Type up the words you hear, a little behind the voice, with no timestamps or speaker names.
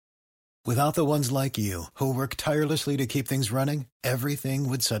Without the ones like you, who work tirelessly to keep things running, everything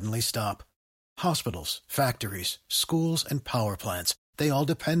would suddenly stop. Hospitals, factories, schools, and power plants, they all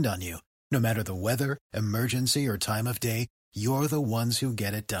depend on you. No matter the weather, emergency, or time of day, you're the ones who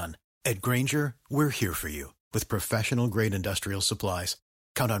get it done. At Grainger, we're here for you with professional-grade industrial supplies.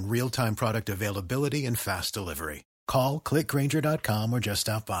 Count on real-time product availability and fast delivery. Call, click Grainger.com, or just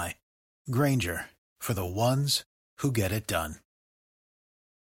stop by. Grainger, for the ones who get it done.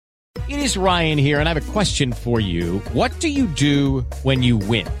 It is Ryan here, and I have a question for you. What do you do when you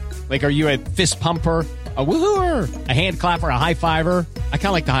win? Like, are you a fist pumper, a woohooer, a hand clapper, a high fiver? I kind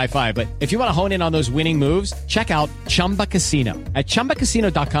of like the high five, but if you want to hone in on those winning moves, check out Chumba Casino. At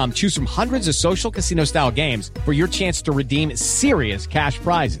ChumbaCasino.com, choose from hundreds of social casino-style games for your chance to redeem serious cash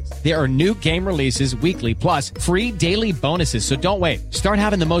prizes. There are new game releases weekly, plus free daily bonuses, so don't wait. Start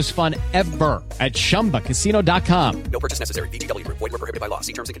having the most fun ever at ChumbaCasino.com. No purchase necessary. VGW. Void where prohibited by law.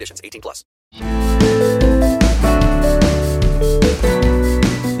 See terms and conditions. 18+.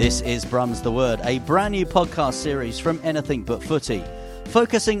 This is Brum's The Word, a brand new podcast series from Anything But Footy,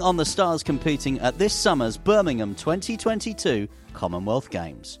 focusing on the stars competing at this summer's Birmingham 2022 Commonwealth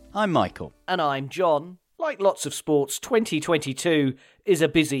Games. I'm Michael. And I'm John. Like lots of sports, 2022 is a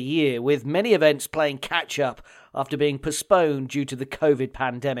busy year, with many events playing catch-up after being postponed due to the COVID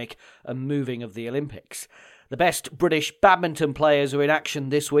pandemic and moving of the Olympics. The best British badminton players are in action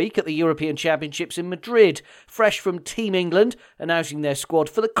this week at the European Championships in Madrid, fresh from Team England, announcing their squad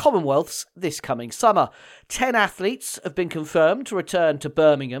for the Commonwealths this coming summer. 10 athletes have been confirmed to return to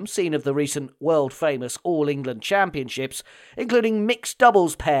Birmingham, scene of the recent world-famous All-England Championships, including mixed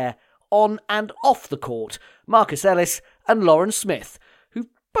doubles pair on and off the court, Marcus Ellis and Lauren Smith, who've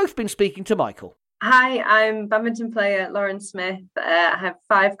both been speaking to Michael. Hi, I'm badminton player Lauren Smith. I have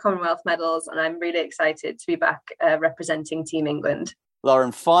 5 Commonwealth medals and I'm really excited to be back representing Team England.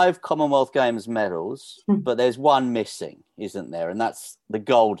 Lauren, 5 Commonwealth Games medals, but there's one missing, isn't there? And that's the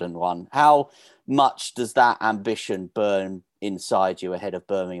golden one. How much does that ambition burn inside you ahead of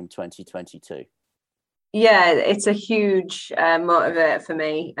Birmingham 2022? Yeah, it's a huge motivator for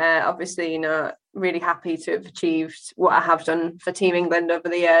me. Obviously, really happy to have achieved what I have done for Team England over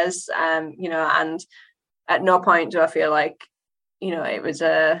the years. And at no point do I feel like, it was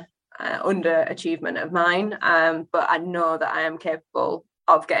a underachievement of mine. But I know that I am capable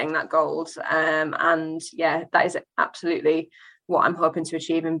of getting that gold. And yeah, that is absolutely what I'm hoping to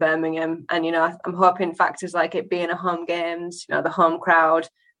achieve in Birmingham. And, I'm hoping factors like it being a home games, the home crowd,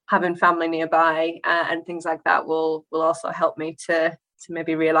 having family nearby and things like that will also help me to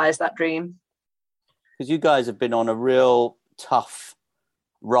maybe realise that dream. Because you guys have been on a real tough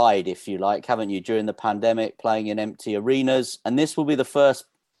ride, if you like, haven't you, during the pandemic, playing in empty arenas. And this will be the first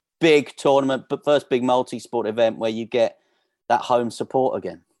big tournament, but first big multi-sport event where you get that home support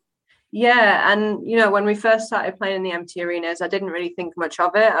again. Yeah, and, when we first started playing in the empty arenas, I didn't really think much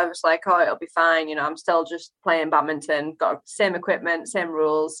of it. I was like, oh, it'll be fine. I'm still just playing badminton, got same equipment, same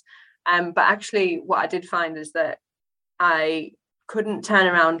rules. But actually what I did find is that I couldn't turn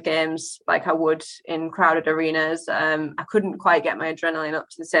around games like I would in crowded arenas. I couldn't quite get my adrenaline up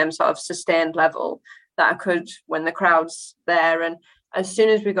to the same sort of sustained level that I could when the crowd's there. And as soon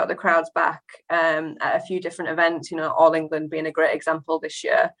as we got the crowds back at a few different events, All England being a great example this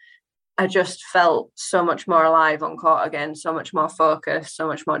year, I just felt so much more alive on court again, so much more focused, so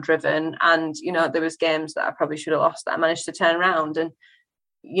much more driven. And, there was games that I probably should have lost that I managed to turn around. And,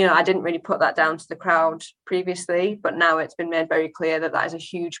 I didn't really put that down to the crowd previously, but now it's been made very clear that is a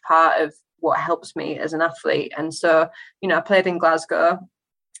huge part of what helps me as an athlete. And so, I played in Glasgow,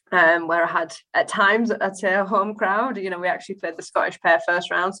 where I had at times, I'd say, a home crowd. We actually played the Scottish pair first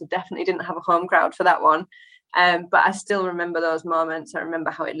round, so definitely didn't have a home crowd for that one. But I still remember those moments. I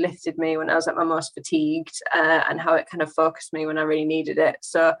remember how it lifted me when I was at my most fatigued and how it kind of focused me when I really needed it.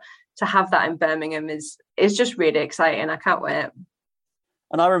 So to have that in Birmingham is just really exciting. I can't wait.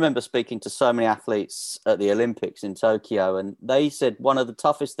 And I remember speaking to so many athletes at the Olympics in Tokyo, and they said one of the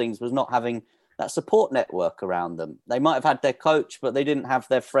toughest things was not having that support network around them. They might have had their coach, but they didn't have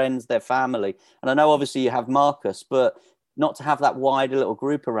their friends, their family. And I know obviously you have Marcus, but not to have that wider little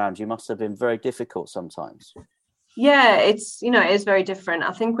group around you must have been very difficult sometimes. Yeah, it is very different.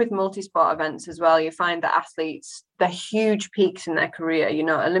 I think with multi-sport events as well, you find that athletes, they're huge peaks in their career.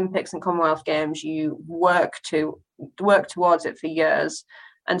 Olympics and Commonwealth Games, you work towards it for years.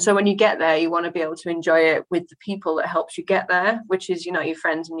 And so when you get there, you want to be able to enjoy it with the people that helps you get there, which is, your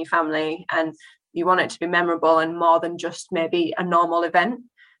friends and your family. And you want it to be memorable and more than just maybe a normal event.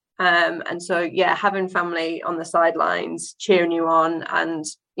 And so, yeah, having family on the sidelines cheering you on and,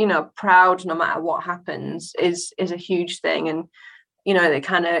 proud no matter what happens is a huge thing. And it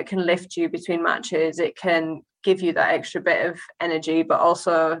kind of can lift you between matches. It can give you that extra bit of energy, but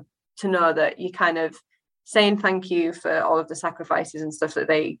also to know that you kind of saying thank you for all of the sacrifices and stuff that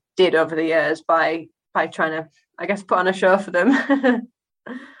they did over the years by trying to, I guess, put on a show for them.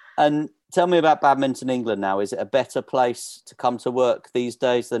 And tell me about Badminton England now. Is it a better place to come to work these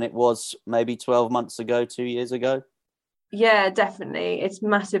days than it was maybe 12 months ago, 2 years ago? Yeah, definitely. It's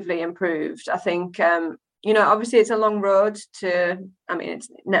massively improved. I think, obviously it's a long road it's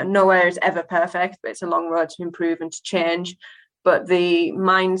nowhere is ever perfect, but it's a long road to improve and to change. But the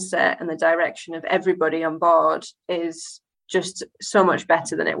mindset and the direction of everybody on board is just so much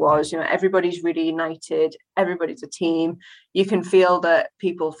better than it was. Everybody's really united. Everybody's a team. You can feel that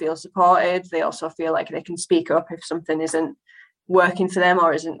people feel supported. They also feel like they can speak up if something isn't working for them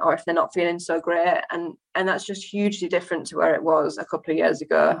or if they're not feeling so great. And that's just hugely different to where it was a couple of years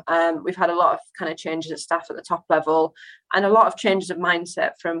ago. We've had a lot of kind of changes of staff at the top level and a lot of changes of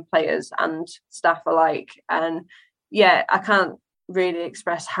mindset from players and staff alike. And yeah, I can't really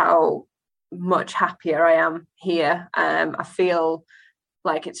express how much happier I am here. I feel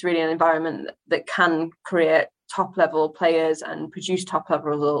like it's really an environment that can create top level players and produce top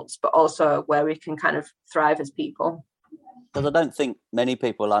level results, but also where we can kind of thrive as people. Because I don't think many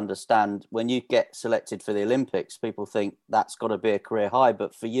people understand when you get selected for the Olympics, people think that's got to be a career high.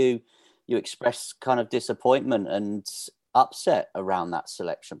 But for you, you express kind of disappointment and upset around that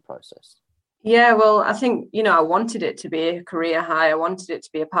selection process. Yeah, well, I think, I wanted it to be a career high. I wanted it to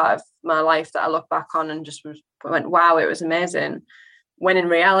be a part of my life that I look back on and just went, wow, it was amazing. When in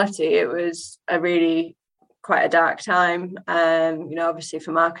reality, it was a really quite a dark time. Obviously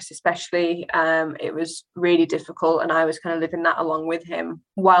for Marcus especially, it was really difficult, and I was kind of living that along with him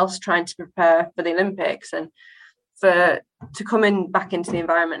whilst trying to prepare for the Olympics. And to come back into the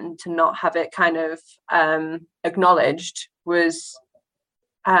environment and to not have it kind of acknowledged was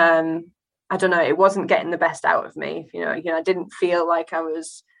I don't know, it wasn't getting the best out of me. I didn't feel like I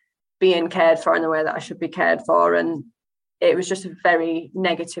was being cared for in the way that I should be cared for. And it was just a very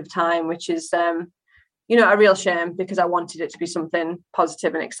negative time, which is, a real shame because I wanted it to be something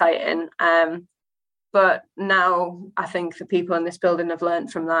positive and exciting. But now I think the people in this building have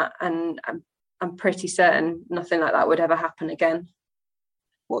learned from that. And I'm pretty certain nothing like that would ever happen again.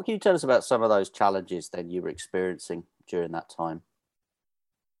 What can you tell us about some of those challenges then you were experiencing during that time?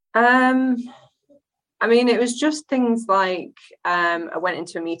 It was just things like I went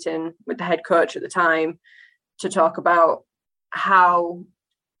into a meeting with the head coach at the time to talk about how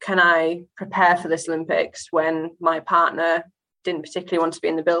can I prepare for this Olympics when my partner didn't particularly want to be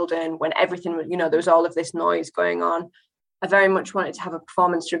in the building, when everything, there was all of this noise going on. I very much wanted to have a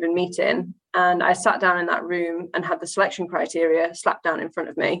performance-driven meeting, and I sat down in that room and had the selection criteria slapped down in front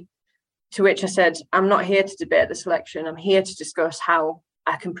of me, to which I said, I'm not here to debate the selection. I'm here to discuss how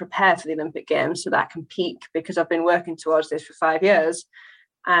I can prepare for the Olympic Games so that I can peak, because I've been working towards this for 5 years.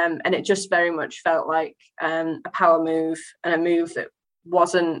 And it just very much felt like a power move, and a move that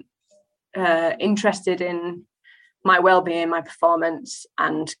wasn't interested in my well-being, my performance,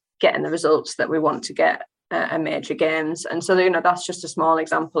 and getting the results that we want to get at major games. And so, that's just a small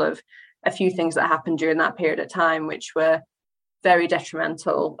example of a few things that happened during that period of time, which were very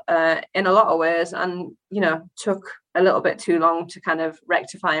detrimental in a lot of ways, and took a little bit too long to kind of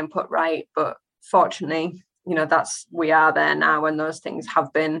rectify and put right. But fortunately, we are there now, and those things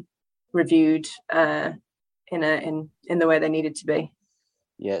have been reviewed in the way they needed to be.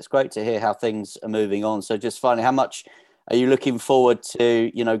 Yeah, it's great to hear how things are moving on. So just finally, how much are you looking forward to,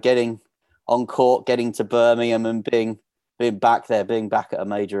 getting on court, getting to Birmingham and being back there, being back at a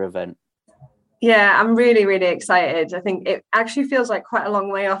major event? Yeah, I'm really, really excited. I think it actually feels like quite a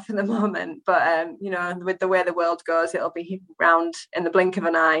long way off in the moment, but with the way the world goes, it'll be round in the blink of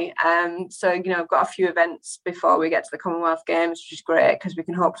an eye. So I've got a few events before we get to the Commonwealth Games, which is great because we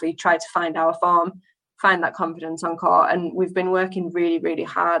can hopefully try to find our form, find that confidence on court. And we've been working really, really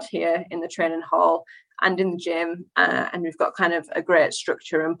hard here in the training hall and in the gym, and we've got kind of a great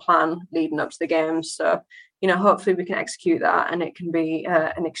structure and plan leading up to the games. So hopefully we can execute that, and it can be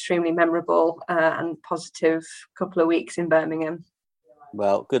an extremely memorable and positive couple of weeks in Birmingham.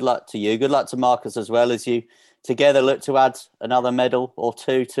 Well, good luck to you. Good luck to Marcus as well, as you together look to add another medal or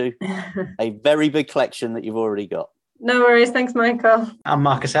two to a very big collection that you've already got. No worries. Thanks, Michael. I'm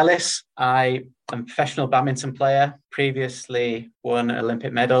Marcus Ellis. I am a professional badminton player. Previously won an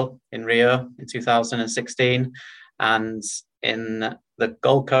Olympic medal in Rio in 2016, and in the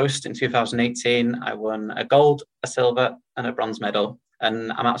Gold Coast in 2018, I won a gold, a silver and a bronze medal.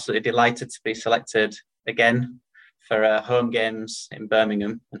 And I'm absolutely delighted to be selected again for home games in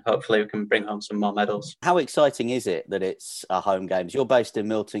Birmingham, and hopefully we can bring home some more medals. How exciting is it that it's home games? You're based in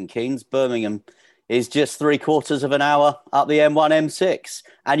Milton Keynes. Birmingham is just 3/4 of an hour up the M1, M6.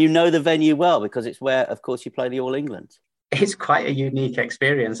 And you know the venue well because it's where, of course, you play the All England. It's quite a unique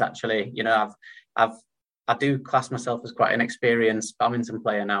experience, actually. You know, I do class myself as quite an experienced badminton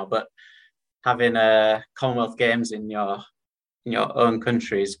player now, but having Commonwealth Games in your own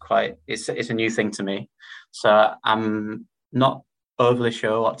country is it's a new thing to me. So I'm not overly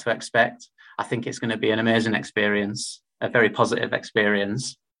sure what to expect. I think it's going to be an amazing experience, a very positive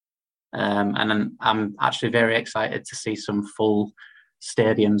experience. And I'm actually very excited to see some full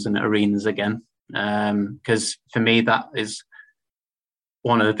stadiums and arenas again. Because for me, that is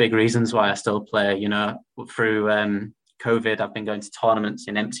one of the big reasons why I still play. You know, through COVID, I've been going to tournaments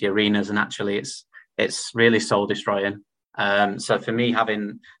in empty arenas, and actually it's really soul destroying. So for me,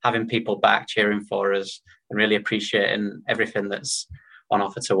 having people back cheering for us and really appreciating everything that's on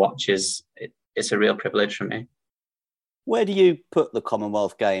offer to watch it's a real privilege for me. Where do you put the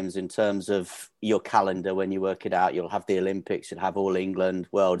Commonwealth Games in terms of your calendar when you work it out? You'll have the Olympics, you'll have All England,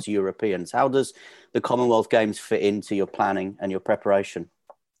 Worlds, Europeans. How does the Commonwealth Games fit into your planning and your preparation?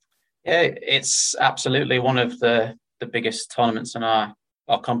 Yeah, it's absolutely one of the biggest tournaments in our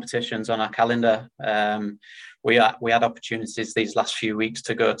competitions on our calendar. We had opportunities these last few weeks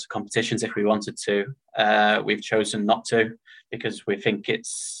to go to competitions if we wanted to. We've chosen not to because we think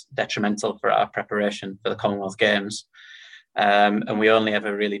it's detrimental for our preparation for the Commonwealth Games. And we only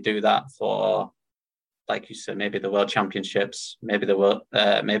ever really do that for, like you said, maybe the World Championships, maybe the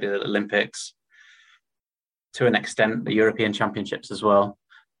Olympics, to an extent, the European Championships as well.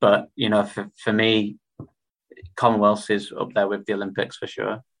 But, you know, for me, Commonwealth is up there with the Olympics for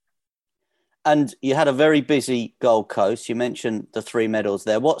sure. And you had a very busy Gold Coast. You mentioned the 3 medals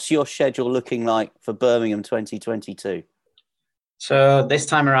there. What's your schedule looking like for Birmingham 2022? So this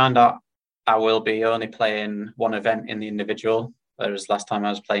time around, I will be only playing one event in the individual, whereas last time I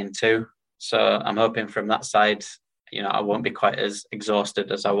was playing 2. So I'm hoping from that side, you know, I won't be quite as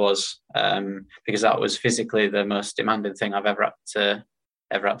exhausted as I was, because that was physically the most demanding thing I've ever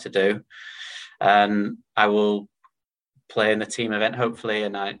had to do. And I will play in the team event, hopefully,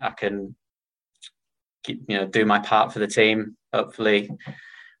 and I can do my part for the team. Hopefully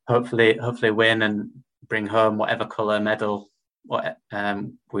win and bring home whatever colour medal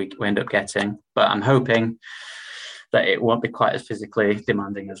we end up getting. But I'm hoping that it won't be quite as physically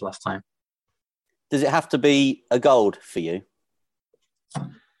demanding as last time. Does it have to be a gold for you?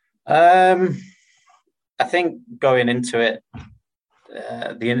 I think going into it,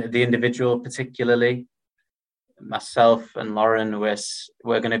 the individual, particularly myself and Lauren,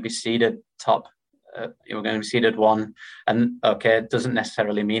 we're going to be seeded top. We're going to be seeded 1, and okay, it doesn't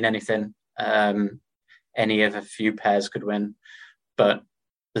necessarily mean anything. Any of a few pairs could win, but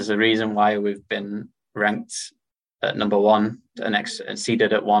there's a reason why we've been ranked at number 1 and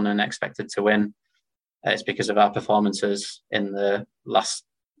seeded at 1 and expected to win. It's because of our performances in the last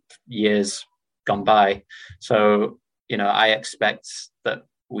years gone by. So, you know, I expect that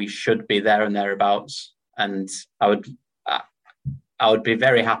we should be there and thereabouts, and I would be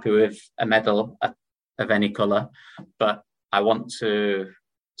very happy with a medal of any colour, but I want to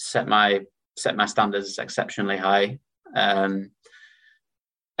set my standards exceptionally high. And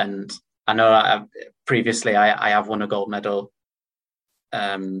I know previously I have won a gold medal,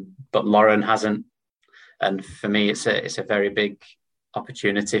 but Lauren hasn't. And for me, it's a very big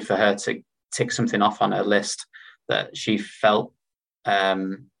opportunity for her to tick something off on her list that she felt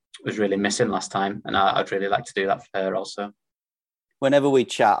was really missing last time. And I'd really like to do that for her also. Whenever we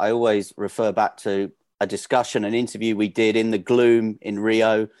chat, I always refer back to a discussion, an interview we did in the gloom in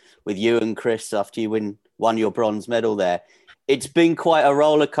Rio with you and Chris after you won your bronze medal there. It's been quite a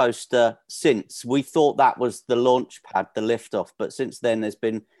roller coaster since. We thought that was the launch pad, the liftoff, but since then there's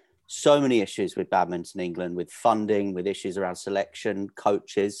been so many issues with Badminton England, with funding, with issues around selection,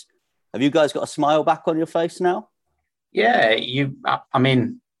 coaches. Have you guys got a smile back on your face now? Yeah, I'm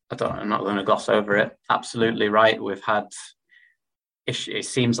not going to gloss over it. Absolutely right. We've had it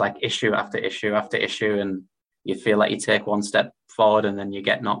seems like issue after issue after issue, and you feel like you take one step forward and then you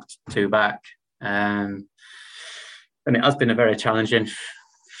get knocked 2 back. And it has been a very challenging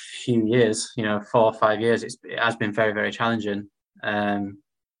few years, 4 or 5 years. It has been very, very challenging.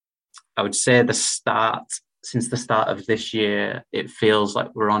 I would say since the start of this year, it feels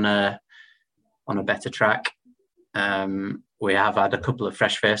like we're on a better track. We have had a couple of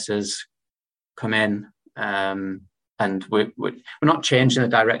fresh faces come in, and we're not changing the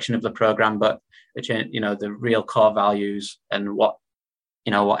direction of the program, but the real core values and what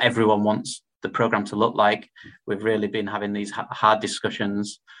everyone wants the program to look like. We've really been having these hard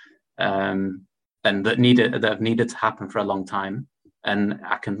discussions, and that have needed to happen for a long time. And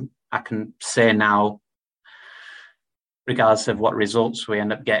I can say now, regardless of what results we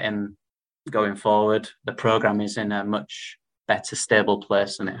end up getting going forward, the program is in a much better, stable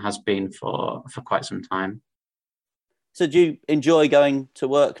place than it has been for quite some time. So do you enjoy going to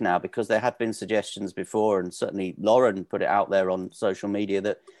work now? Because there have been suggestions before, and certainly Lauren put it out there on social media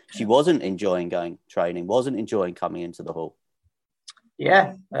that she wasn't enjoying going training, wasn't enjoying coming into the hall.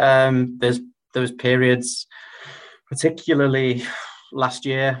 Yeah, there was periods, particularly last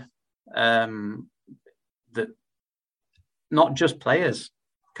year, that not just players,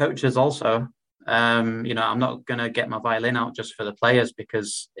 coaches also. I'm not going to get my violin out just for the players,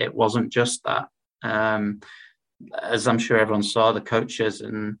 because it wasn't just that. As I'm sure everyone saw, the coaches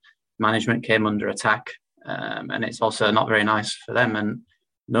and management came under attack, and it's also not very nice for them. And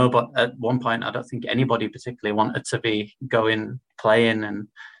but at one point, I don't think anybody particularly wanted to be going, playing and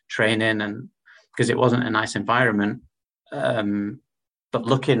training, and because it wasn't a nice environment. But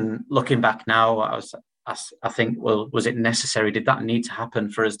looking back now, I think, well, was it necessary? Did that need to happen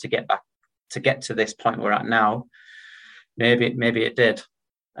for us to get to this point we're at now? Maybe it did.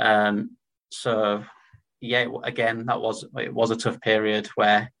 So yeah, again, it was a tough period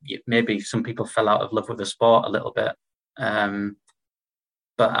where maybe some people fell out of love with the sport a little bit.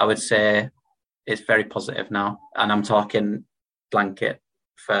 But I would say it's very positive now, and I'm talking blanket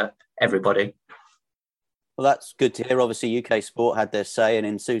for everybody. Well, that's good to hear. Obviously, UK Sport had their say, and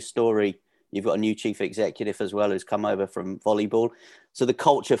in Sue's story, you've got a new chief executive as well who's come over from volleyball. So the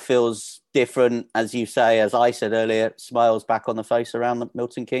culture feels different, as you say, as I said earlier, smiles back on the face around the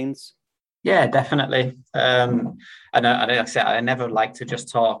Milton Keynes. Yeah, definitely. And like I said, I never like to just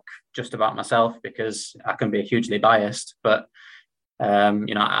talk just about myself, because I can be hugely biased. But, like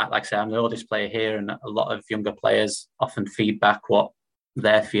I said, I'm the oldest player here, and a lot of younger players often feedback what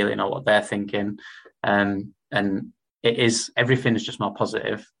they're feeling or what they're thinking. And everything is just more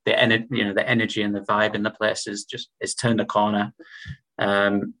positive. The energy and the vibe in the place is turned a corner.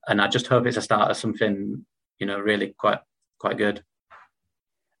 And I just hope it's a start of something, really quite good.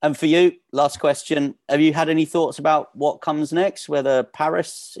 And for you, last question, have you had any thoughts about what comes next, whether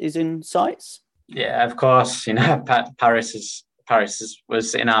Paris is in sights? Yeah, of course. Paris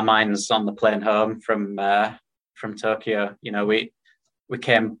was in our minds on the plane home from Tokyo. We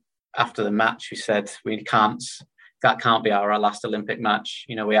came after the match. We said that can't be our last Olympic match.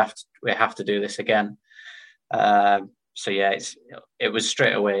 We have to do this again. So yeah, it was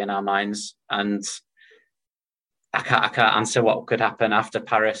straight away in our minds, and I can't answer what could happen after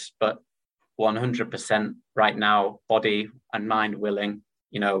Paris, but 100% right now, body and mind willing,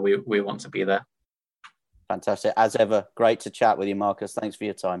 we want to be there. Fantastic. As ever, great to chat with you, Marcus. Thanks for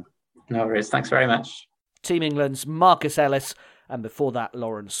your time. No worries. Thanks very much. Team England's Marcus Ellis, and before that,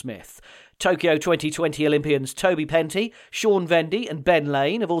 Lauren Smith. Tokyo 2020 Olympians Toby Penty, Sean Vendy and Ben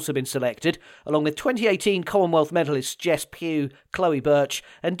Lane have also been selected, along with 2018 Commonwealth medalists Jess Pugh, Chloe Birch,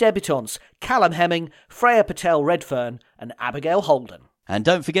 and debutantes Callum Hemming, Freya Patel-Redfern and Abigail Holden. And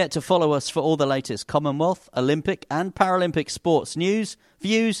don't forget to follow us for all the latest Commonwealth, Olympic and Paralympic sports news,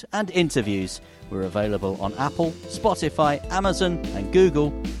 views and interviews. We're available on Apple, Spotify, Amazon and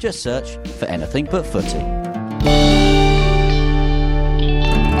Google. Just search for Anything But Footy.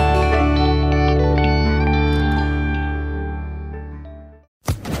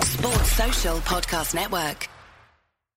 Sports Social Podcast Network.